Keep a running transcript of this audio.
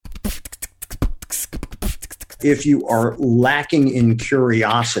If you are lacking in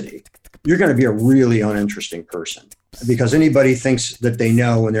curiosity, you're going to be a really uninteresting person, because anybody thinks that they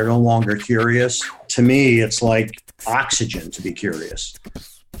know and they're no longer curious. To me, it's like oxygen to be curious.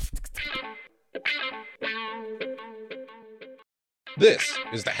 This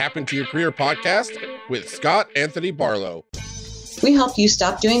is the Happen to Your Career podcast with Scott Anthony Barlow. We help you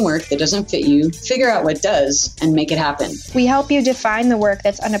stop doing work that doesn't fit you, figure out what does, and make it happen. We help you define the work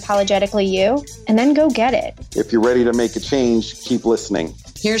that's unapologetically you, and then go get it. If you're ready to make a change, keep listening.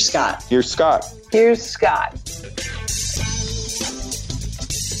 Here's Scott. Here's Scott. Here's Scott.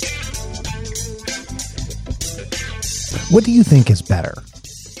 What do you think is better,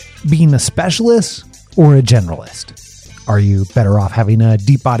 being a specialist or a generalist? Are you better off having a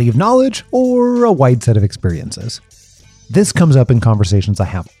deep body of knowledge or a wide set of experiences? This comes up in conversations I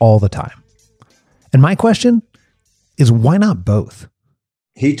have all the time. And my question is, why not both?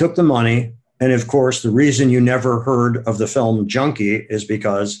 He took the money. And of course, the reason you never heard of the film Junkie is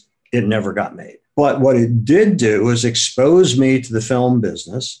because it never got made. But what it did do is expose me to the film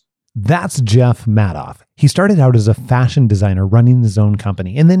business. That's Jeff Madoff. He started out as a fashion designer running his own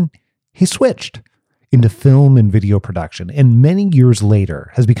company, and then he switched into film and video production, and many years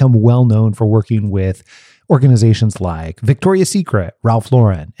later has become well known for working with organizations like Victoria's Secret, Ralph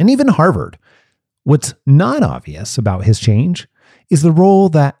Lauren, and even Harvard. What's not obvious about his change is the role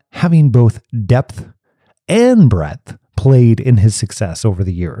that having both depth and breadth played in his success over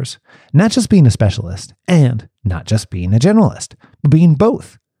the years. Not just being a specialist and not just being a generalist, but being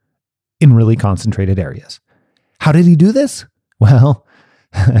both in really concentrated areas. How did he do this? Well,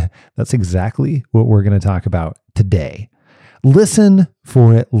 that's exactly what we're going to talk about today. Listen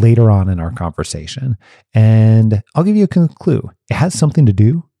for it later on in our conversation, and I'll give you a clue. It has something to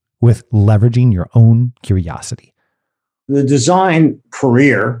do with leveraging your own curiosity. The design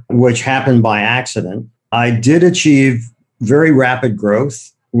career, which happened by accident, I did achieve very rapid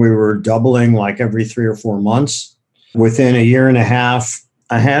growth. We were doubling like every 3 or 4 months. Within a year and a half,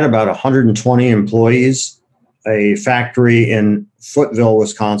 I had about 120 employees, a factory in Footville,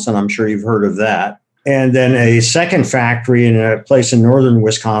 Wisconsin. I'm sure you've heard of that. And then a second factory in a place in northern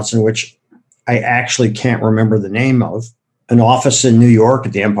Wisconsin, which I actually can't remember the name of, an office in New York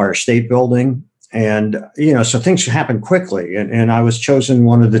at the Empire State Building. And, so things happen quickly. And I was chosen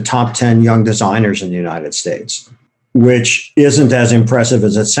one of the top 10 young designers in the United States, which isn't as impressive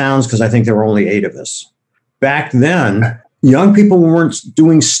as it sounds because I think there were only 8 of us. Back then, young people weren't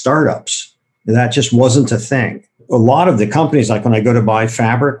doing startups. That just wasn't a thing. A lot of the companies, like when I go to buy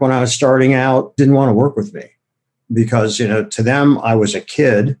fabric when I was starting out, didn't want to work with me because, to them, I was a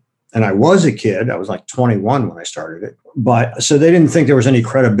kid, and I was a kid. I was like 21 when I started it. But so they didn't think there was any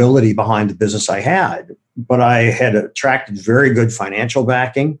credibility behind the business I had. But I had attracted very good financial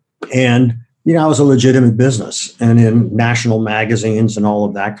backing. And, I was a legitimate business and in national magazines and all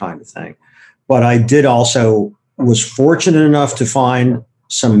of that kind of thing. But I was fortunate enough to find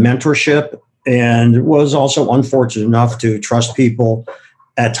some mentorship, and was also unfortunate enough to trust people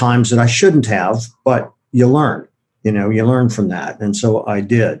at times that I shouldn't have, but you learn, you learn from that. And so I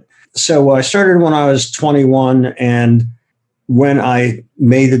did. So I started when I was 21. And when I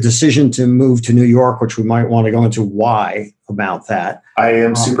made the decision to move to New York, which we might want to go into why about that. I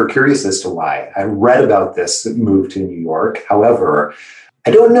am super curious as to why. I read about this move to New York. However, I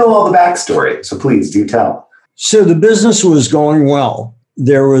don't know all the backstory. So please do tell. So the business was going well.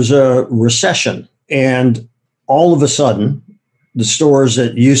 There was a recession, and all of a sudden, the stores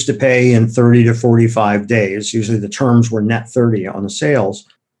that used to pay in 30 to 45 days, usually the terms were net 30 on the sales,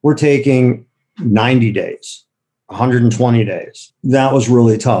 were taking 90 days, 120 days. That was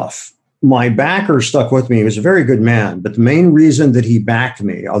really tough. My backer stuck with me. He was a very good man, but the main reason that he backed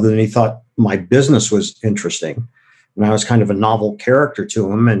me, other than he thought my business was interesting, and I was kind of a novel character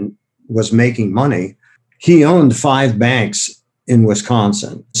to him and was making money, he owned 5 banks in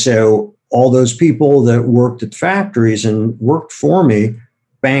Wisconsin. So all those people that worked at factories and worked for me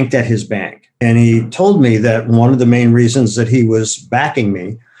banked at his bank. And he told me that one of the main reasons that he was backing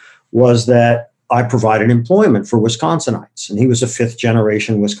me was that I provided employment for Wisconsinites. And he was a 5th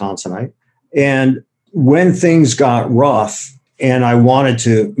generation Wisconsinite. And when things got rough and I wanted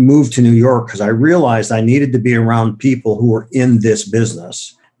to move to New York, because I realized I needed to be around people who were in this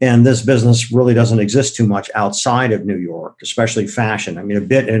business. And this business really doesn't exist too much outside of New York, especially fashion. I mean, a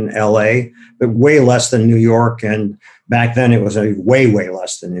bit in LA, but way less than New York. And back then it was a way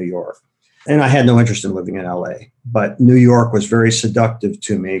less than New York. And I had no interest in living in LA, but New York was very seductive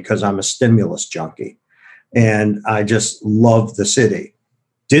to me because I'm a stimulus junkie and I just loved the city.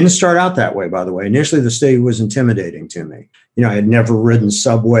 Didn't start out that way, by the way. Initially, the city was intimidating to me. I had never ridden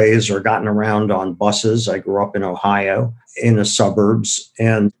subways or gotten around on buses. I grew up in Ohio in the suburbs.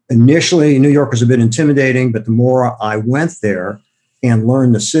 And initially, New York was a bit intimidating, but the more I went there and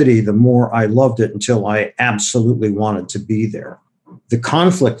learned the city, the more I loved it until I absolutely wanted to be there. The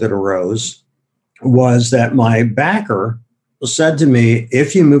conflict that arose was that my backer said to me,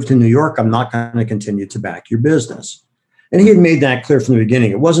 if you move to New York, I'm not going to continue to back your business. And he had made that clear from the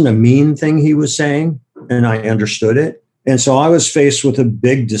beginning. It wasn't a mean thing he was saying, and I understood it. And so I was faced with a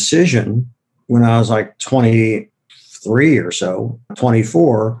big decision when I was like 23 or so,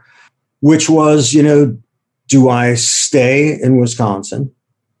 24, which was, do I stay in Wisconsin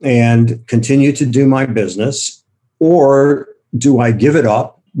and continue to do my business, or do I give it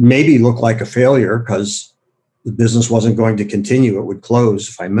up, maybe look like a failure because the business wasn't going to continue, it would close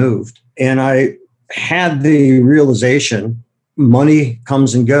if I moved. And I had the realization, money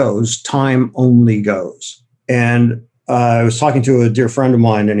comes and goes, time only goes. And I was talking to a dear friend of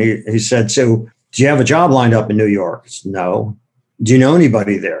mine, and he said, so do you have a job lined up in New York? I said, no. Do you know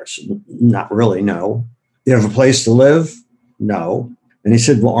anybody there? I said, not really, no. Do you have a place to live? No. And he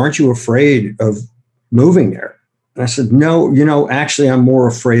said, well, aren't you afraid of moving there? And I said, no, actually, I'm more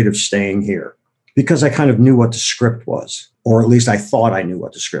afraid of staying here because I kind of knew what the script was, or at least I thought I knew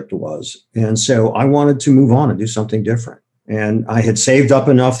what the script was. And so I wanted to move on and do something different. And I had saved up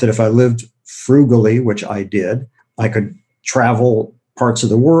enough that if I lived frugally, which I did, I could travel parts of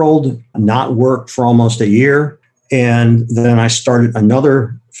the world, not work for almost a year. And then I started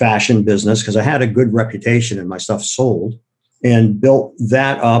another fashion business because I had a good reputation and my stuff sold, and built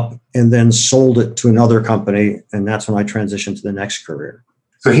that up and then sold it to another company. And that's when I transitioned to the next career.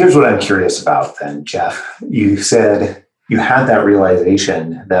 So here's what I'm curious about then, Jeff. You said you had that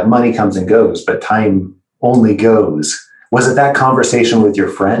realization that money comes and goes, but time only goes. Was it that conversation with your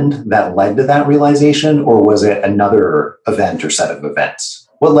friend that led to that realization, or was it another event or set of events?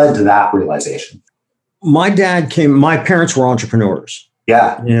 What led to that realization? My parents were entrepreneurs.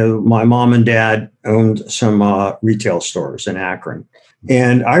 Yeah. My mom and dad owned some retail stores in Akron.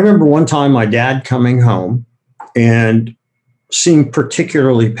 And I remember one time my dad coming home and seemed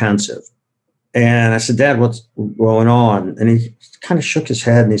particularly pensive. And I said, Dad, what's going on? And he kind of shook his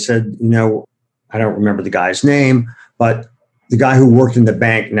head and he said, I don't remember the guy's name, but the guy who worked in the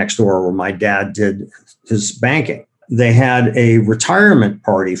bank next door where my dad did his banking, they had a retirement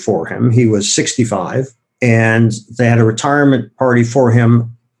party for him. He was 65. And they had a retirement party for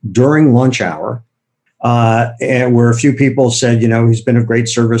him during lunch hour, and where a few people said, he's been of great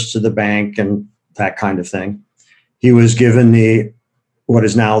service to the bank and that kind of thing. He was given what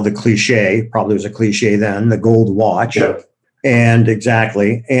is now the cliche, probably was a cliche then, the gold watch. Yeah. And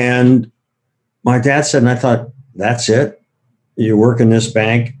exactly. And my dad said, and I thought, that's it. You work in this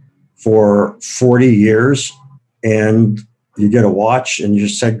bank for 40 years and you get a watch and you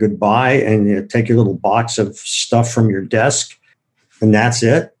just said goodbye and you take your little box of stuff from your desk and that's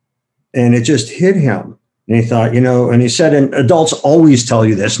it. And it just hit him. And he thought, and he said, and adults always tell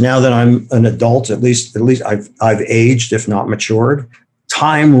you this. Now that I'm an adult, at least I've aged, if not matured,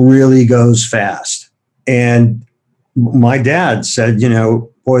 time really goes fast. And my dad said,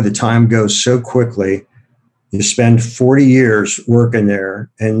 boy, the time goes so quickly. You spend 40 years working there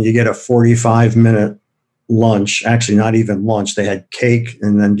and you get a 45-minute lunch, actually not even lunch. They had cake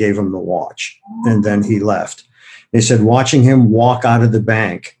and then gave him the watch. And then he left. They said watching him walk out of the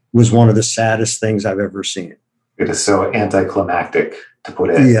bank was one of the saddest things I've ever seen. It is so anticlimactic, to put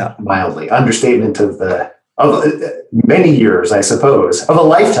it mildly. Understatement of many years, I suppose, of a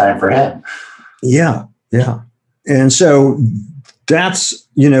lifetime for him. Yeah. And so that's,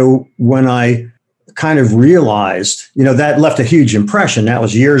 when I kind of realized, that left a huge impression. That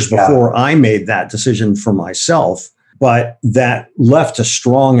was years before I made that decision for myself, but that left a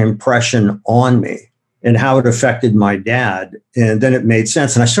strong impression on me and how it affected my dad. And then it made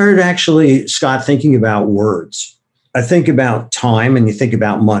sense. And I started actually, Scott, thinking about words. I think about time and you think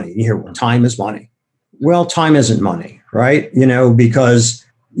about money. You hear, well, time is money. Well, time isn't money, right? Because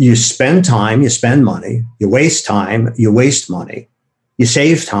you spend time, you spend money, you waste time, you waste money, you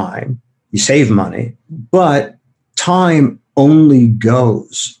save time, you save money, but time only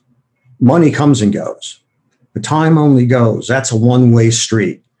goes. Money comes and goes, but time only goes. That's a one-way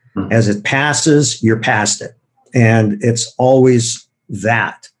street. As it passes, you're past it. And it's always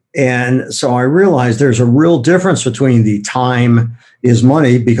that. And so I realized there's a real difference between the time is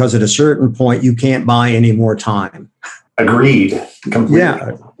money, because at a certain point, you can't buy any more time. Agreed. Completely.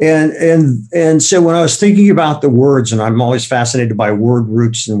 Yeah. And so when I was thinking about the words, and I'm always fascinated by word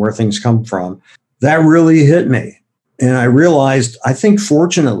roots and where things come from, that really hit me. And I realized, I think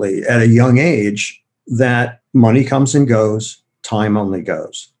fortunately at a young age, that money comes and goes, time only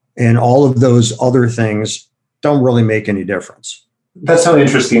goes. And all of those other things don't really make any difference. That's so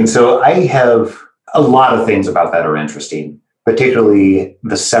interesting. So I have a lot of things about that are interesting, particularly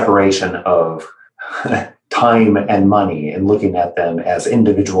the separation of time and money and looking at them as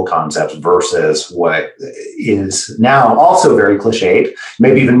individual concepts versus what is now also very cliched,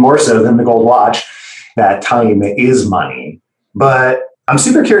 maybe even more so than the gold watch, that time is money. But I'm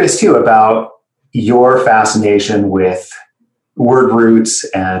super curious too about your fascination with word roots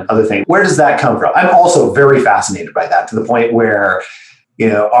and other things. Where does that come from? I'm also very fascinated by that, to the point where,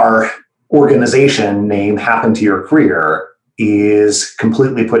 our organization name, Happen to Your Career, is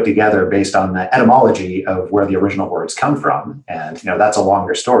completely put together based on the etymology of where the original words come from. And, that's a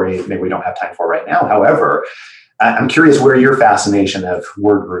longer story. Maybe we don't have time for right now. However, I'm curious where your fascination of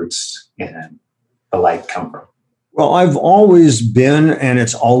word roots and the like come from. Well, I've always been, and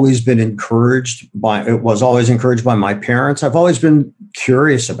it was always encouraged by my parents. I've always been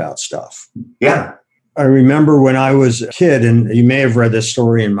curious about stuff. Yeah. I remember when I was a kid, and you may have read this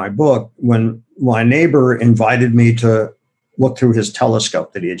story in my book, when my neighbor invited me to look through his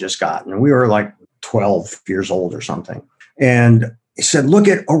telescope that he had just gotten. And we were like 12 years old or something. And he said, "Look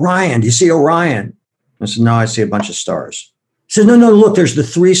at Orion. Do you see Orion?" I said, "No, I see a bunch of stars." He said, No, look, there's the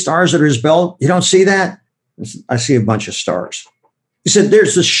 3 stars that are his belt. You don't see that? I see a bunch of stars. He said,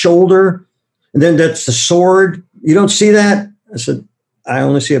 "There's the shoulder, and then that's the sword. You don't see that?" I said, "I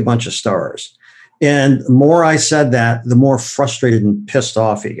only see a bunch of stars." And the more I said that, the more frustrated and pissed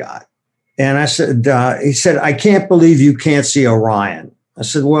off he got. And I said, he said, "I can't believe you can't see Orion." I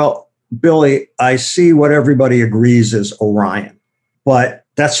said, "Well, Billy, I see what everybody agrees is Orion, but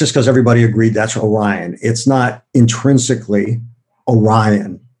that's just because everybody agreed that's Orion. It's not intrinsically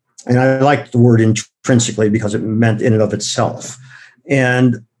Orion." And I like the word intrinsically because it meant in and of itself.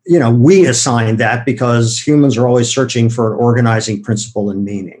 And, we assign that because humans are always searching for an organizing principle and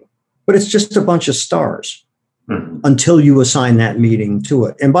meaning. But it's just a bunch of stars until you assign that meaning to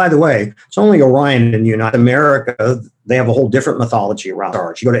it. And by the way, it's only Orion in United America. They have a whole different mythology around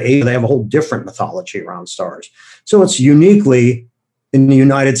stars. You go to Asia, they have a whole different mythology around stars. So it's uniquely in the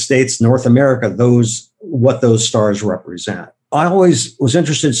United States, North America, what those stars represent. I always was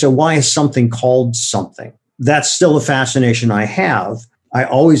interested. So why is something called something? That's still a fascination I have. I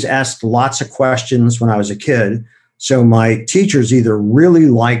always asked lots of questions when I was a kid. So my teachers either really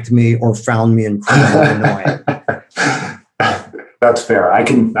liked me or found me incredibly annoying. That's fair. I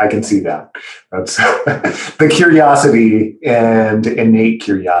can see that. That's the curiosity and innate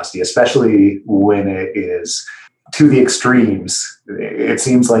curiosity, especially when it is to the extremes. It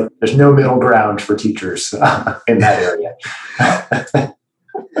seems like there's no middle ground for teachers in that area.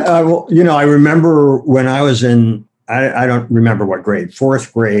 I remember when I was in, I don't remember what grade,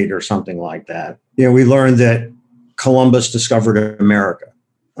 4th grade or something like that. We learned that Columbus discovered America.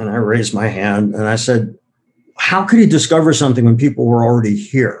 And I raised my hand and I said, "How could he discover something when people were already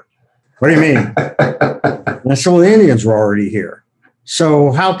here?" "What do you mean?" And I said, "Well, the Indians were already here.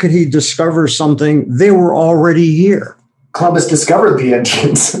 So how could he discover something? They were already here." Columbus discovered the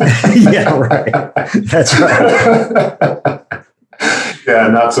Indians. Yeah, right. That's right. Yeah,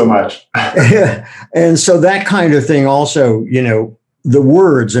 not so much. And so that kind of thing also, the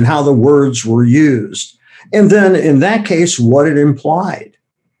words and how the words were used. And then in that case, what it implied.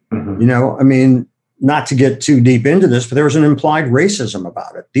 Mm-hmm. Not to get too deep into this, but there was an implied racism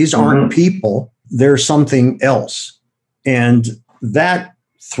about it. These aren't people. They're something else. And that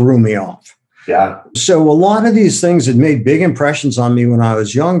threw me off. Yeah. So a lot of these things had made big impressions on me when I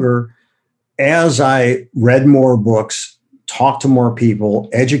was younger. As I read more books, talked to more people,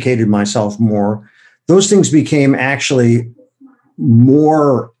 educated myself more, those things became actually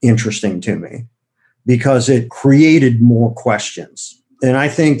more interesting to me because it created more questions. And I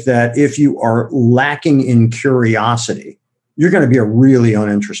think that if you are lacking in curiosity, you're going to be a really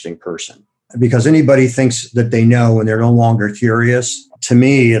uninteresting person because anybody thinks that they know and they're no longer curious. To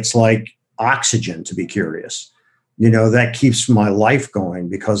me, it's like oxygen to be curious. That keeps my life going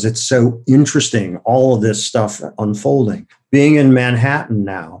because it's so interesting, all of this stuff unfolding. Being in Manhattan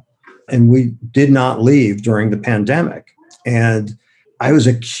now, and we did not leave during the pandemic. And I was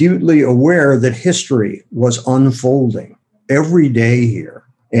acutely aware that history was unfolding every day here.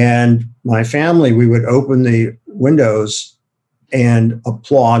 And my family, we would open the windows and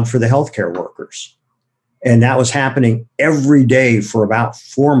applaud for the healthcare workers. And that was happening every day for about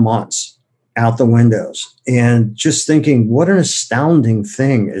 4 months out the windows. And just thinking, what an astounding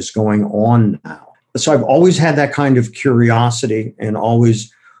thing is going on now. So I've always had that kind of curiosity and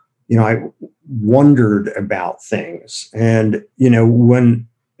always, wondered about things. And,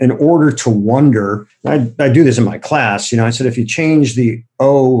 in order to wonder, I do this in my class, I said, if you change the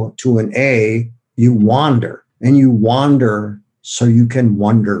O to an A, you wander, and you wander so you can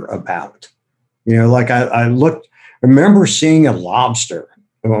wonder about. I remember seeing a lobster.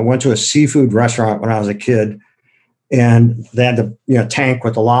 I went to a seafood restaurant when I was a kid, and they had the tank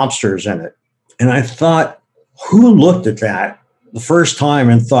with the lobsters in it. And I thought, who looked at that the first time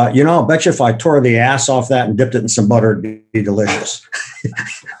and thought, I'll bet you if I tore the ass off that and dipped it in some butter, it'd be delicious.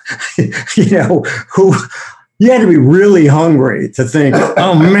 You had to be really hungry to think,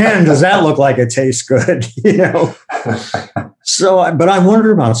 oh man, does that look like it tastes good? So, but I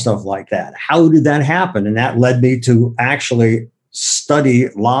wondered about stuff like that. How did that happen? And that led me to actually study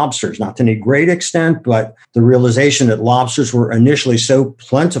lobsters, not to any great extent, but the realization that lobsters were initially so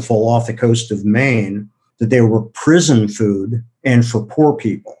plentiful off the coast of Maine that they were prison food and for poor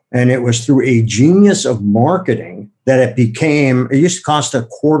people. And it was through a genius of marketing that it used to cost a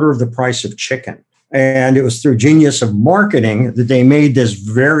quarter of the price of chicken. And it was through genius of marketing that they made this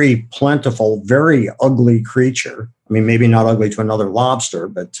very plentiful, very ugly creature. I mean, maybe not ugly to another lobster,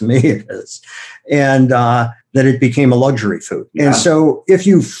 but to me it is. And that it became a luxury food. Yeah. And so if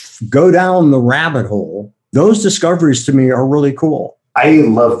you go down the rabbit hole, those discoveries to me are really cool. I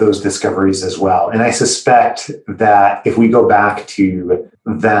love those discoveries as well. And I suspect that if we go back to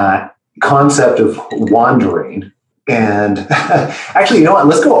that concept of wandering, and actually, you know what?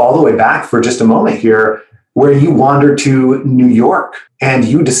 Let's go all the way back for just a moment here, where you wandered to New York and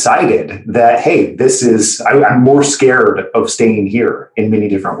you decided that, hey, I'm more scared of staying here in many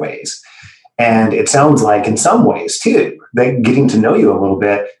different ways. And it sounds like in some ways too, that getting to know you a little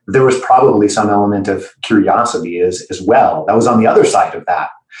bit, there was probably some element of curiosity as well. That was on the other side of that.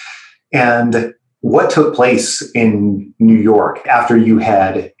 And what took place in New York after you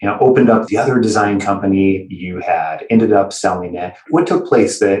had opened up the other design company, you had ended up selling it? What took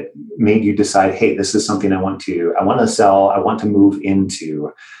place that made you decide, hey, this is something I want to sell, I want to move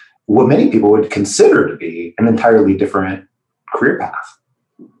into what many people would consider to be an entirely different career path?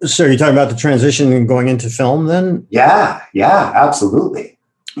 So you're talking about the transition and going into film then? Yeah, absolutely.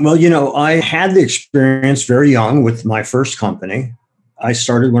 Well, I had the experience very young with my first company. I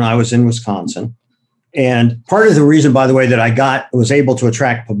started when I was in Wisconsin. And part of the reason, by the way, that I was able to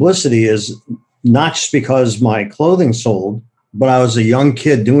attract publicity is not just because my clothing sold, but I was a young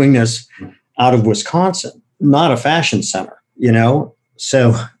kid doing this out of Wisconsin, not a fashion center,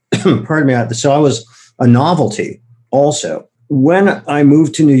 So, pardon me. So I was a novelty also. When I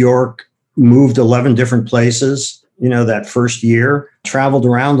moved to New York, moved 11 different places, that first year, traveled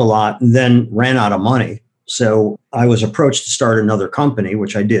around a lot, and then ran out of money. So I was approached to start another company,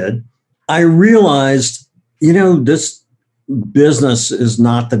 which I did. I realized, this business is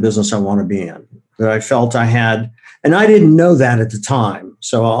not the business I want to be in, that I felt I had, and I didn't know that at the time.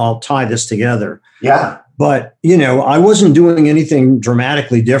 So I'll tie this together. Yeah. But, I wasn't doing anything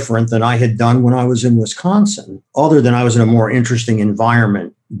dramatically different than I had done when I was in Wisconsin, other than I was in a more interesting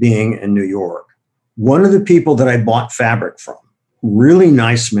environment being in New York. One of the people that I bought fabric from, really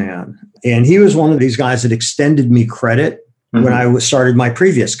nice man. And he was one of these guys that extended me credit when I started my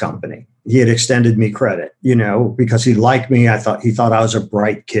previous company. He had extended me credit, because he liked me. He thought I was a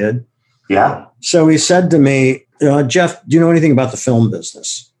bright kid. Yeah. So he said to me, Jeff, do you know anything about the film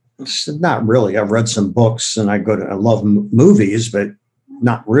business? I said, not really. I've read some books and I love movies, but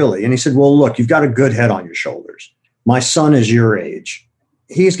not really. And he said, well, look, you've got a good head on your shoulders. My son is your age.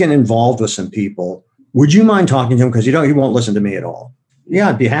 He's getting involved with some people. Would you mind talking to him? Because he won't listen to me at all. Yeah,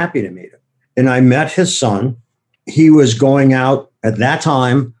 I'd be happy to meet him. And I met his son. He was going out at that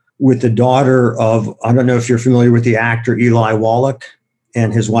time with the daughter of, I don't know if you're familiar with the actor Eli Wallach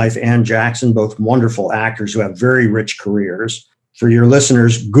and his wife, Ann Jackson, both wonderful actors who have very rich careers. For your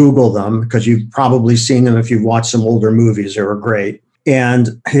listeners, Google them because you've probably seen them if you've watched some older movies. They were great.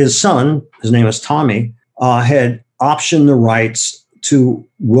 And his son, his name is Tommy, had optioned the rights to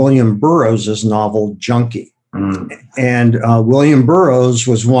William Burroughs' novel Junkie. And William Burroughs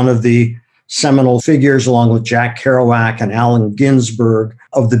was one of the seminal figures, along with Jack Kerouac and Allen Ginsberg,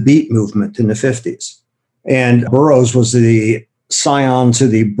 of the Beat movement in the 50s. And Burroughs was the scion to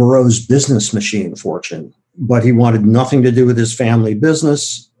the Burroughs business machine fortune, but he wanted nothing to do with his family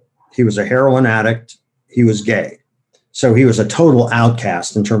business. He was a heroin addict. He was gay. So he was a total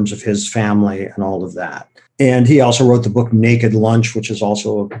outcast in terms of his family and all of that. And he also wrote the book Naked Lunch, which is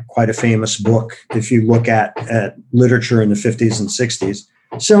also quite a famous book if you look at literature in the 50s and 60s.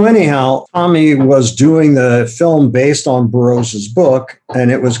 So anyhow, Tommy was doing the film based on Burroughs' book, and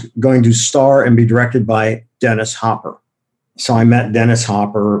it was going to star and be directed by Dennis Hopper. So I met Dennis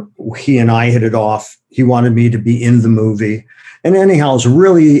Hopper. He and I hit it off. He wanted me to be in the movie. And anyhow, it was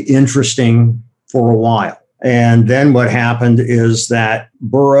really interesting for a while. And then what happened is that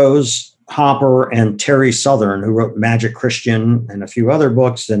Burroughs, Hopper, and Terry Southern, who wrote Magic Christian and a few other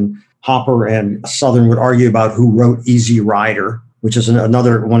books, and Hopper and Southern would argue about who wrote Easy Rider, which is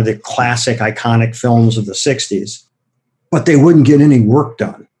another one of the classic, iconic films of the 60s. But they wouldn't get any work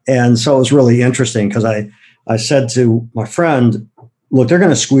done. And so it was really interesting because I said to my friend, look, they're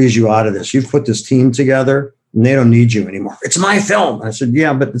going to squeeze you out of this. You've put this team together and they don't need you anymore. It's my film. And I said,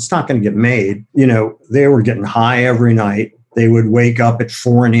 yeah, but it's not going to get made. You know, they were getting high every night. They would wake up at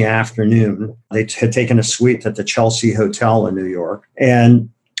 4 p.m. They had taken a suite at the Chelsea Hotel in New York. And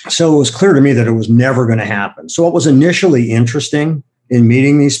so it was clear to me that it was never going to happen. So what was initially interesting in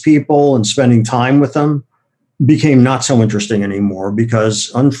meeting these people and spending time with them became not so interesting anymore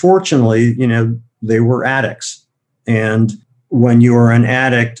because unfortunately, you know, they were addicts. And when you are an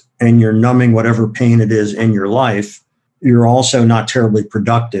addict and you're numbing whatever pain it is in your life, you're also not terribly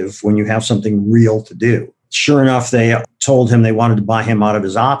productive when you have something real to do. Sure enough, they told him they wanted to buy him out of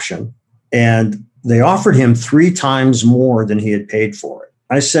his option. And they offered him 3 times more than he had paid for it.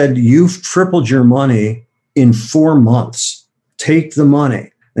 I said, you've tripled your money in 4 months. Take the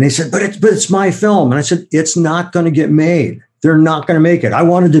money. And he said, but it's my film. And I said, it's not going to get made. They're not going to make it. I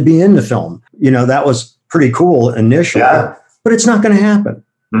wanted to be in the film. You know, that was pretty cool initially, but it's not going to happen.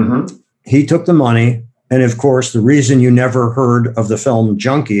 Mm-hmm. He took the money. And of course, the reason you never heard of the film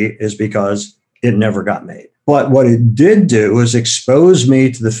Junkie is because it never got made. But what it did do is expose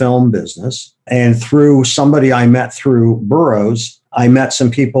me to the film business. And through somebody I met through Burroughs, I met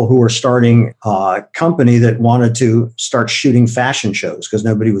some people who were starting a company that wanted to start shooting fashion shows because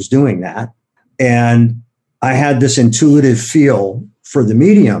nobody was doing that. And I had this intuitive feel for the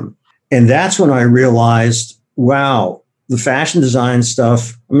medium. And that's when I realized, wow, the fashion design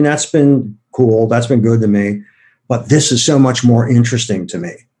stuff, I mean, that's been cool. That's been good to me. But this is so much more interesting to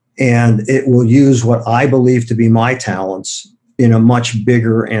me. And it will use what I believe to be my talents in a much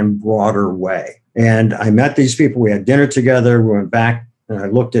bigger and broader way. And I met these people. We had dinner together. We went back and I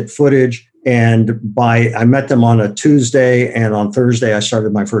looked at footage. And I met them on a Tuesday. And on Thursday, I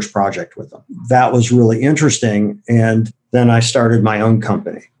started my first project with them. That was really interesting. And then I started my own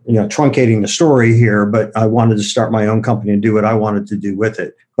company. You know, truncating the story here, but I wanted to start my own company and do what I wanted to do with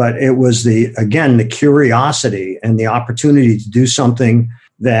it. But it was the curiosity and the opportunity to do something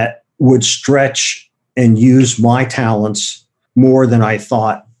that would stretch and use my talents more than I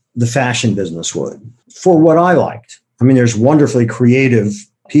thought the fashion business would for what I liked. I mean, there's wonderfully creative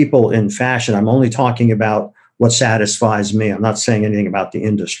people in fashion. I'm only talking about what satisfies me. I'm not saying anything about the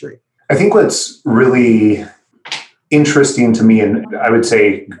industry. I think what's really interesting to me, and I would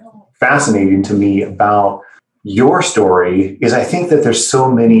say fascinating to me about your story, is I think that there's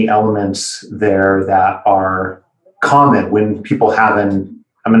so many elements there that are common when people have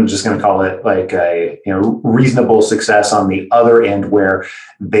I'm just going to call it like a reasonable success on the other end, where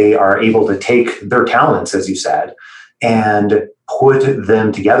they are able to take their talents, as you said, and put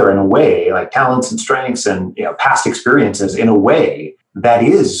them together in a way, like talents and strengths and past experiences, in a way that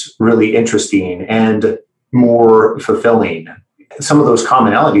is really interesting and more fulfilling. Some of those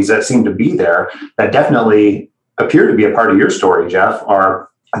commonalities that seem to be there, that definitely appear to be a part of your story, Jeff, are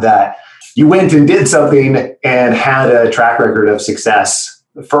that you went and did something and had a track record of success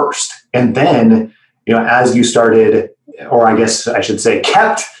first. And then, as you started, or I guess I should say,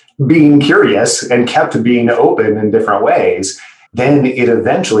 kept being curious and kept being open in different ways, then it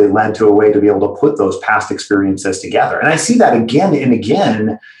eventually led to a way to be able to put those past experiences together. And I see that again and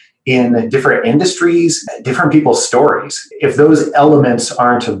again in different industries, different people's stories. If those elements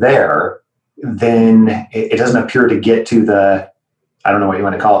aren't there, then it doesn't appear to get to the, I don't know what you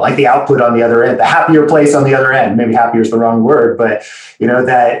want to call it, like the output on the other end, the happier place on the other end. Maybe happier is the wrong word, but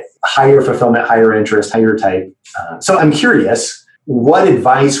that higher fulfillment, higher interest, higher type. So I'm curious, what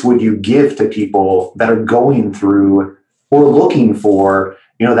advice would you give to people that are going through or looking for,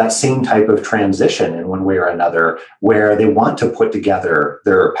 that same type of transition in one way or another, where they want to put together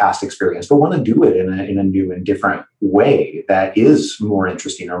their past experience, but want to do it in a new and different way that is more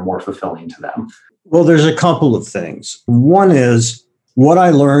interesting or more fulfilling to them? Well, there's a couple of things. One is what I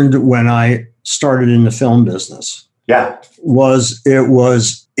learned when I started in the film business. It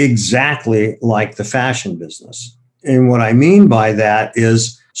was exactly like the fashion business. And what I mean by that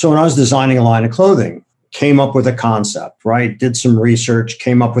is, so when I was designing a line of clothing, came up with a concept, right? Did some research,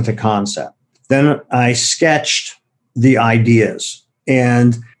 came up with a concept. Then I sketched the ideas.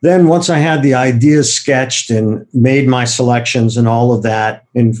 And then once I had the ideas sketched and made my selections and all of that,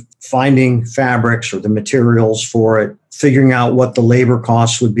 and finding fabrics or the materials for it, figuring out what the labor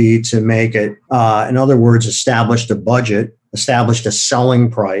costs would be to make it, in other words, established a budget, established a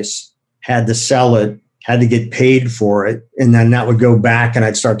selling price, had to sell it, had to get paid for it, and then that would go back and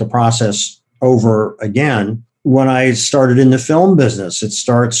I'd start the process over again. When I started in the film business, it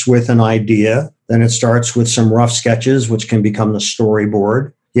starts with an idea, then it starts with some rough sketches, which can become the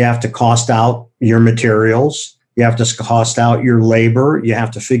storyboard. You have to cost out your materials. You have to cost out your labor. You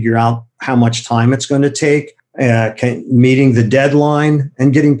have to figure out how much time it's going to take, meeting the deadline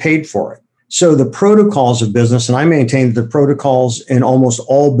and getting paid for it. So the protocols of business, and I maintain that the protocols in almost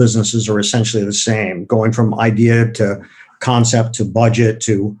all businesses are essentially the same, going from idea to concept to budget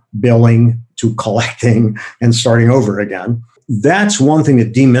to billing to collecting and starting over again. That's one thing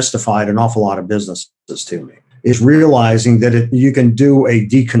that demystified an awful lot of businesses to me, is realizing that you can do a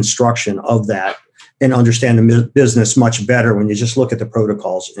deconstruction of that and understand the business much better when you just look at the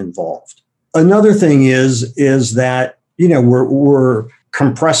protocols involved. Another thing is that, we're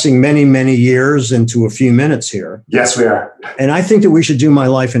compressing many, many years into a few minutes here. Yes, we are. And I think that we should do my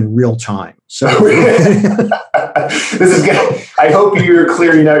life in real time. So this is good. I hope you're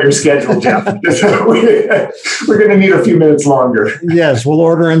clearing out your schedule, Jeff. We're going to need a few minutes longer. Yes, we'll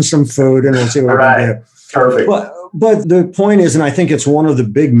order in some food and we'll see what we can do. Perfect. But the point is, and I think it's one of the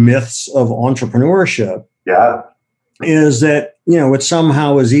big myths of entrepreneurship, is that, it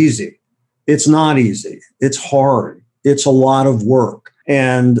somehow is easy. It's not easy. It's hard. It's a lot of work.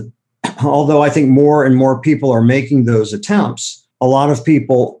 And although I think more and more people are making those attempts, a lot of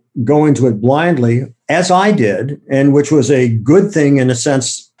people go into it blindly, as I did, and which was a good thing in a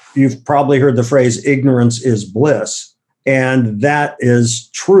sense. You've probably heard the phrase, ignorance is bliss. And that is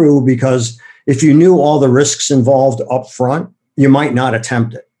true, because if you knew all the risks involved up front, you might not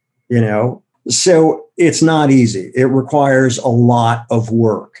attempt it, So it's not easy. It requires a lot of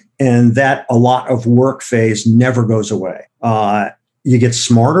work. And that a lot of work phase never goes away. You get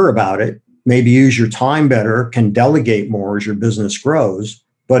smarter about it, maybe use your time better, can delegate more as your business grows.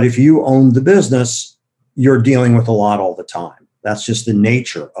 But if you own the business, you're dealing with a lot all the time. That's just the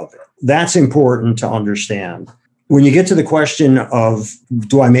nature of it. That's important to understand. When you get to the question of,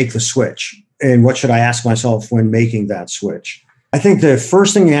 do I make the switch? And what should I ask myself when making that switch? I think the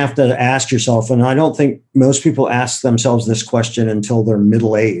first thing you have to ask yourself, and I don't think most people ask themselves this question until they're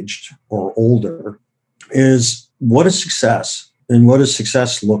middle-aged or older, is what is success? And what does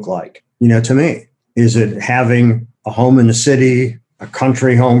success look like? To me, is it having a home in the city, a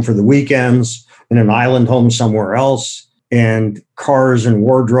country home for the weekends, and an island home somewhere else, and cars and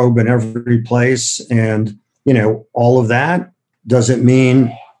wardrobe in every place, and, all of that? Does it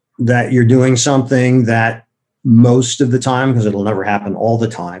mean that you're doing something that most of the time, because it'll never happen all the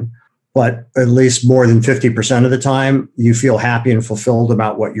time, but at least more than 50% of the time, you feel happy and fulfilled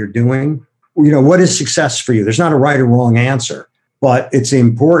about what you're doing? What is success for you? There's not a right or wrong answer, but it's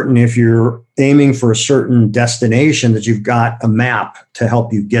important, if you're aiming for a certain destination, that you've got a map to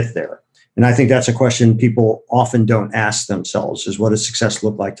help you get there. And I think that's a question people often don't ask themselves, is what does success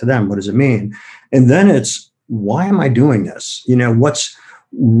look like to them? What does it mean? And then it's, why am I doing this?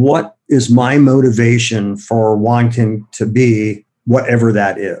 What is my motivation for wanting to be whatever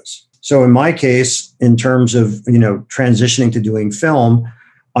that is? So in my case, in terms of, transitioning to doing film,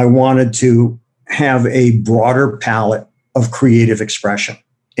 I wanted to have a broader palette of creative expression.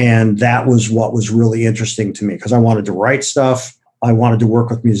 And that was what was really interesting to me, because I wanted to write stuff. I wanted to work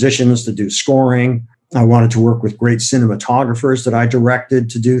with musicians to do scoring. I wanted to work with great cinematographers that I directed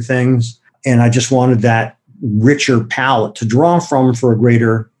to do things. And I just wanted that richer palette to draw from for a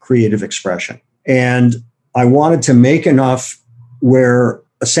greater creative expression. And I wanted to make enough where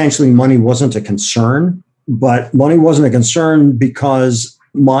essentially money wasn't a concern, but money wasn't a concern because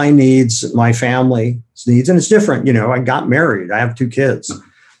my needs, my family's needs, and it's different. I got married, I have 2 kids.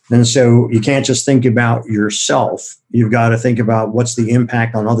 And so you can't just think about yourself. You've got to think about what's the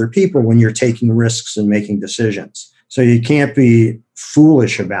impact on other people when you're taking risks and making decisions. So you can't be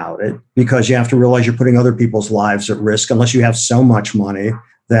foolish about it, because you have to realize you're putting other people's lives at risk, unless you have so much money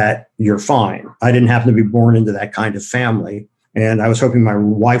that you're fine. I didn't happen to be born into that kind of family. And I was hoping my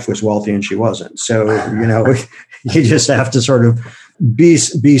wife was wealthy, and she wasn't. So, you just have to sort of be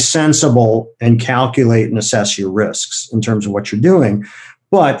sensible and calculate and assess your risks in terms of what you're doing.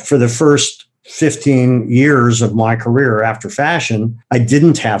 But for the first 15 years of my career after fashion, I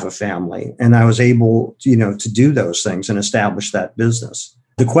didn't have a family, and I was able, to do those things and establish that business.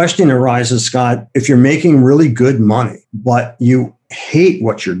 The question arises, Scott, if you're making really good money, but you hate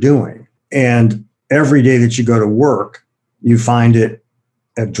what you're doing, and every day that you go to work, you find it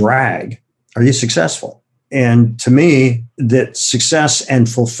a drag, are you successful? And to me, that success and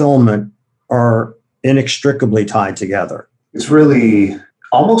fulfillment are inextricably tied together. It's really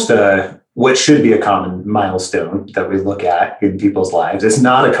almost what should be a common milestone that we look at in people's lives. It's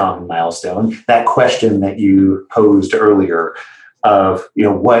not a common milestone. That question that you posed earlier of,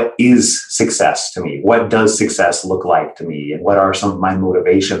 what is success to me? What does success look like to me? And what are some of my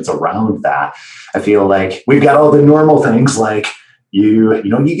motivations around that? I feel like we've got all the normal things like you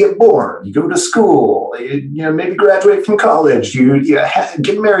get born, you go to school, maybe graduate from college, you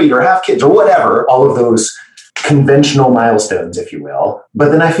get married or have kids or whatever, all of those conventional milestones, if you will. But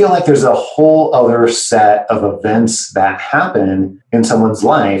then I feel like there's a whole other set of events that happen in someone's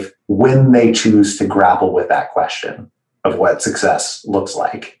life when they choose to grapple with that question of what success looks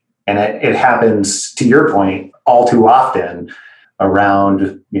like. And it happens, to your point, all too often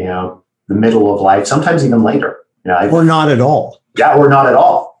around, the middle of life, sometimes even later. Or not at all. Yeah, or not at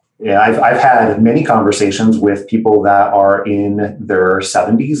all. Yeah, I've had many conversations with people that are in their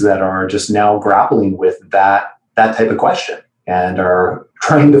 70s that are just now grappling with that type of question and are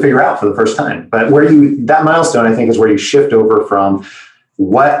trying to figure out for the first time. But that milestone, I think, is where you shift over from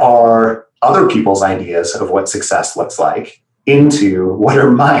what are other people's ideas of what success looks like into what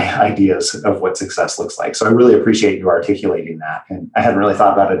are my ideas of what success looks like. So I really appreciate you articulating that. And I hadn't really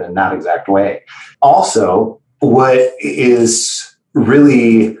thought about it in that exact way. Also, what is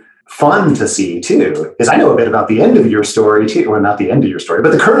really fun to see too is I know a bit about the end of your story too. Well, not the end of your story,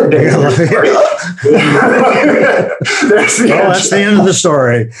 but the current day of your story. That's the end of the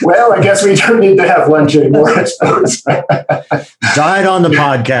story. Well, I guess we don't need to have lunch anymore, I suppose. Died on the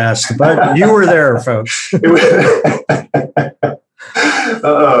podcast, but you were there, folks.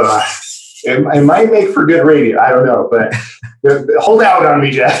 It might make for good radio. I don't know, but hold out on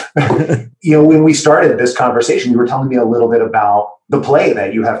me, Jeff. When we started this conversation, you were telling me a little bit about the play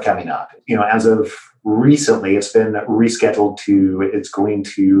that you have coming up. As of recently, it's been rescheduled it's going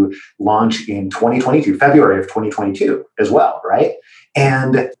to launch in 2022, February of 2022 as well, right?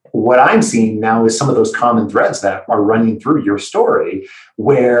 And what I'm seeing now is some of those common threads that are running through your story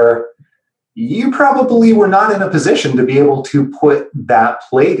where you probably were not in a position to be able to put that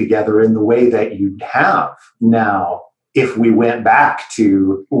play together in the way that you have now if we went back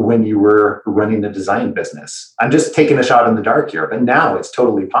to when you were running the design business. I'm just taking a shot in the dark here, but now it's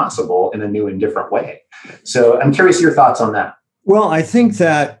totally possible in a new and different way. So I'm curious your thoughts on that. Well, I think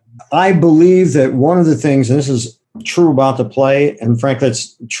that I believe that one of the things, and this is true about the play, and frankly,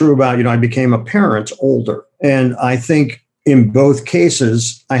 it's true about, I became a parent older. And I think in both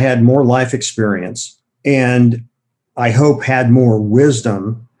cases, I had more life experience and I hope had more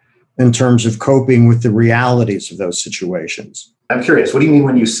wisdom in terms of coping with the realities of those situations. I'm curious, what do you mean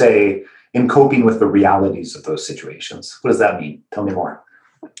when you say in coping with the realities of those situations? What does that mean? Tell me more.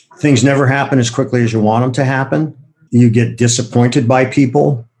 Things never happen as quickly as you want them to happen. You get disappointed by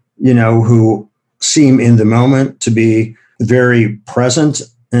people, who seem in the moment to be very present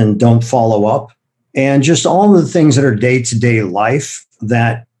and don't follow up. And just all of the things that are day-to-day life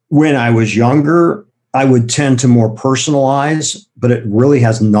that when I was younger, I would tend to more personalize, but it really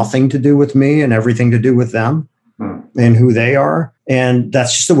has nothing to do with me and everything to do with them and who they are. And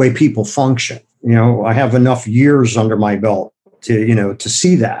that's just the way people function. I have enough years under my belt to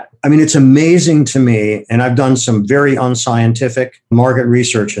see that. I mean, it's amazing to me, and I've done some very unscientific market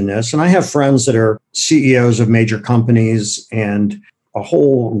research in this, and I have friends that are CEOs of major companies and a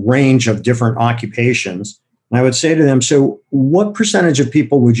whole range of different occupations. And I would say to them, so what percentage of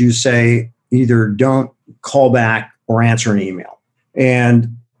people would you say either don't call back or answer an email?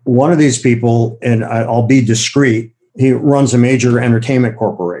 And one of these people, and I'll be discreet, he runs a major entertainment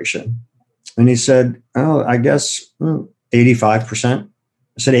corporation. And he said, I guess 85%.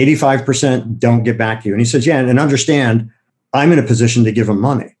 I said, 85% don't get back to you. And he says, yeah, and understand, I'm in a position to give them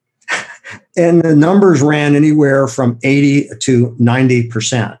money. And the numbers ran anywhere from 80 to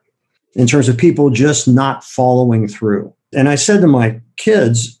 90% in terms of people just not following through. And I said to my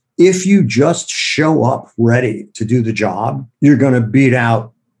kids, if you just show up ready to do the job, you're going to beat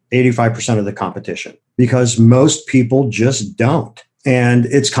out 85% of the competition because most people just don't. And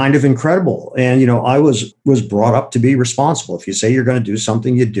it's kind of incredible. And, I was brought up to be responsible. If you say you're going to do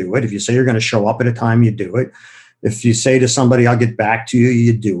something, you do it. If you say you're going to show up at a time, you do it. If you say to somebody, I'll get back to you,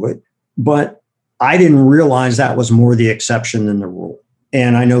 you do it. But I didn't realize that was more the exception than the rule.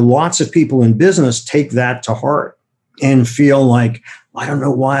 And I know lots of people in business take that to heart and feel like, I don't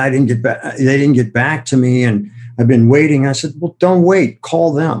know why they didn't get back to me. And I've been waiting. I said, well, don't wait,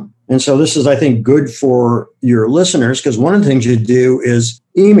 call them. And so this is, I think, good for your listeners, because one of the things you do is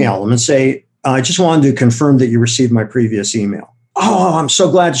email them and say, I just wanted to confirm that you received my previous email. Oh, I'm so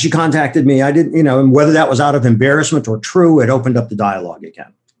glad she contacted me. I didn't, and whether that was out of embarrassment or true, it opened up the dialogue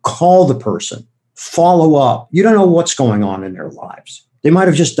again. Call the person, follow up. You don't know what's going on in their lives. They might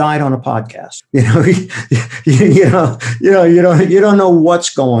have just died on a podcast. You don't know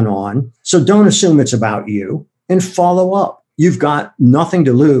what's going on. So don't assume it's about you and follow up. You've got nothing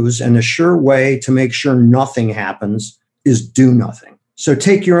to lose. And the sure way to make sure nothing happens is do nothing. So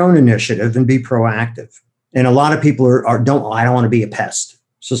take your own initiative and be proactive. And a lot of people I don't want to be a pest.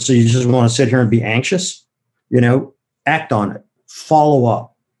 So you just want to sit here and be anxious, act on it, follow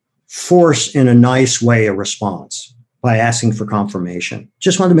up, force in a nice way a response by asking for confirmation.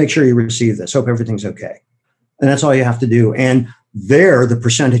 Just want to make sure you receive this. Hope everything's okay. And that's all you have to do. And there, the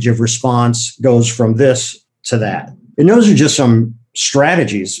percentage of response goes from this to that. And those are just some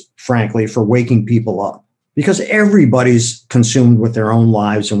strategies, frankly, for waking people up, because everybody's consumed with their own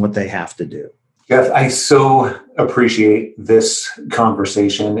lives and what they have to do. Jeff, I so appreciate this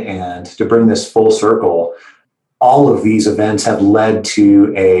conversation, and to bring this full circle, all of these events have led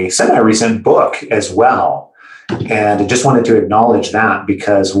to a semi-recent book as well. And I just wanted to acknowledge that,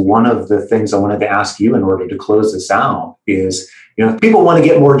 because one of the things I wanted to ask you in order to close this out is, people want to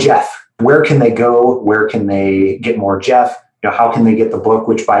get more Jeff. Where can they go? Where can they get more Jeff? How can they get the book,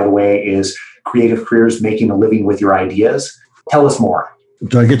 which, by the way, is Creative Careers, Making a Living with Your Ideas? Tell us more.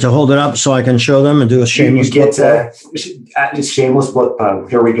 Do I get to hold it up so I can show them and do a shameless book plug? Shameless book plug.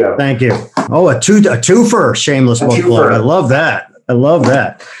 Here we go. Thank you. Oh, a two-fer shameless book plug. I love that.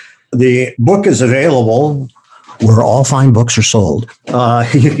 The book is available where all fine books are sold.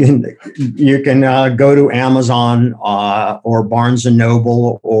 You can go to Amazon or Barnes and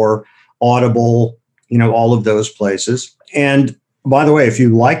Noble or Audible, all of those places. And by the way, if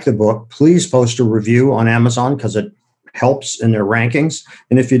you like the book, please post a review on Amazon, because it helps in their rankings.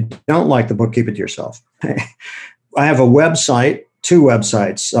 And if you don't like the book, keep it to yourself. I have a website, two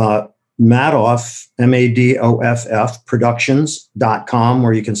websites, Madoff, Madoff productions.com,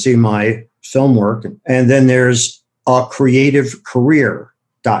 where you can see my film work. And then there's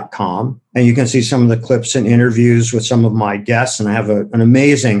creativecareer.com. And you can see some of the clips and interviews with some of my guests. And I have an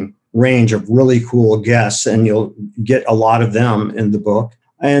amazing range of really cool guests, and you'll get a lot of them in the book.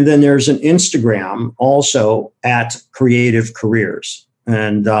 And then there's an Instagram also at Creative Careers.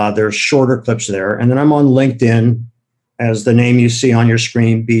 And there's shorter clips there. And then I'm on LinkedIn as the name you see on your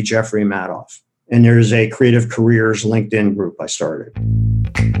screen, B. Jeffrey Madoff. And there's a Creative Careers LinkedIn group I started.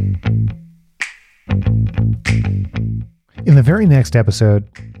 In the very next episode,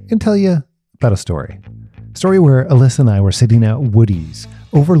 I can tell you about a story. A story where Alyssa and I were sitting at Woody's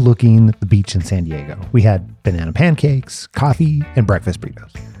overlooking the beach in San Diego. We had banana pancakes, coffee, and breakfast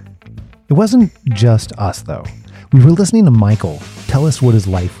burritos. It wasn't just us, though. We were listening to Michael tell us what his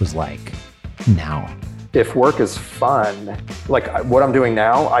life was like now. If work is fun, like what I'm doing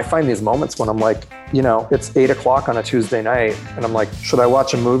now, I find these moments when I'm like, it's 8:00 on a Tuesday night and I'm like, should I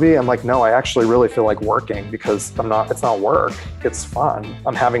watch a movie? I'm like, no, I actually really feel like working, because it's not work. It's fun.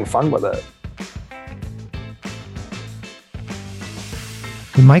 I'm having fun with it.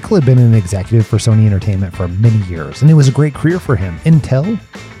 And Michael had been an executive for Sony Entertainment for many years, and it was a great career for him until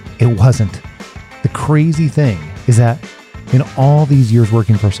it wasn't. The crazy thing is that in all these years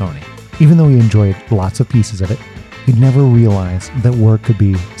working for Sony, even though he enjoyed lots of pieces of it, he'd never realized that work could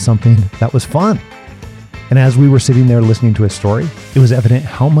be something that was fun. And as we were sitting there listening to his story, it was evident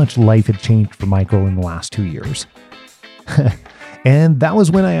how much life had changed for Michael in the last 2 years. And that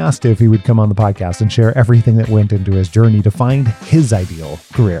was when I asked if he would come on the podcast and share everything that went into his journey to find his ideal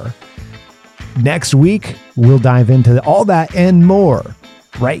career. Next week, we'll dive into all that and more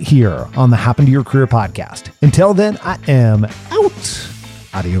right here on the Happen to Your Career podcast. Until then, I am out.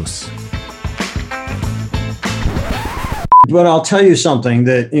 Adios. But I'll tell you something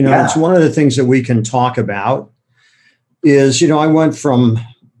that, it's one of the things that we can talk about is, I went from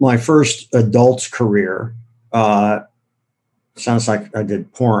my first adult career, sounds like I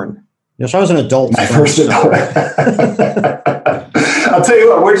did porn. Yes, I was an adult. My first adult. I'll tell you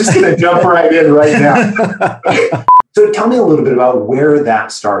what, we're just going to jump right in right now. So tell me a little bit about where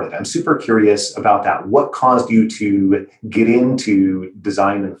that started. I'm super curious about that. What caused you to get into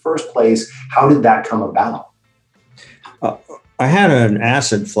design in the first place? How did that come about? I had an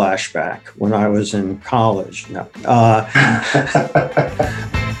acid flashback when I was in college. No.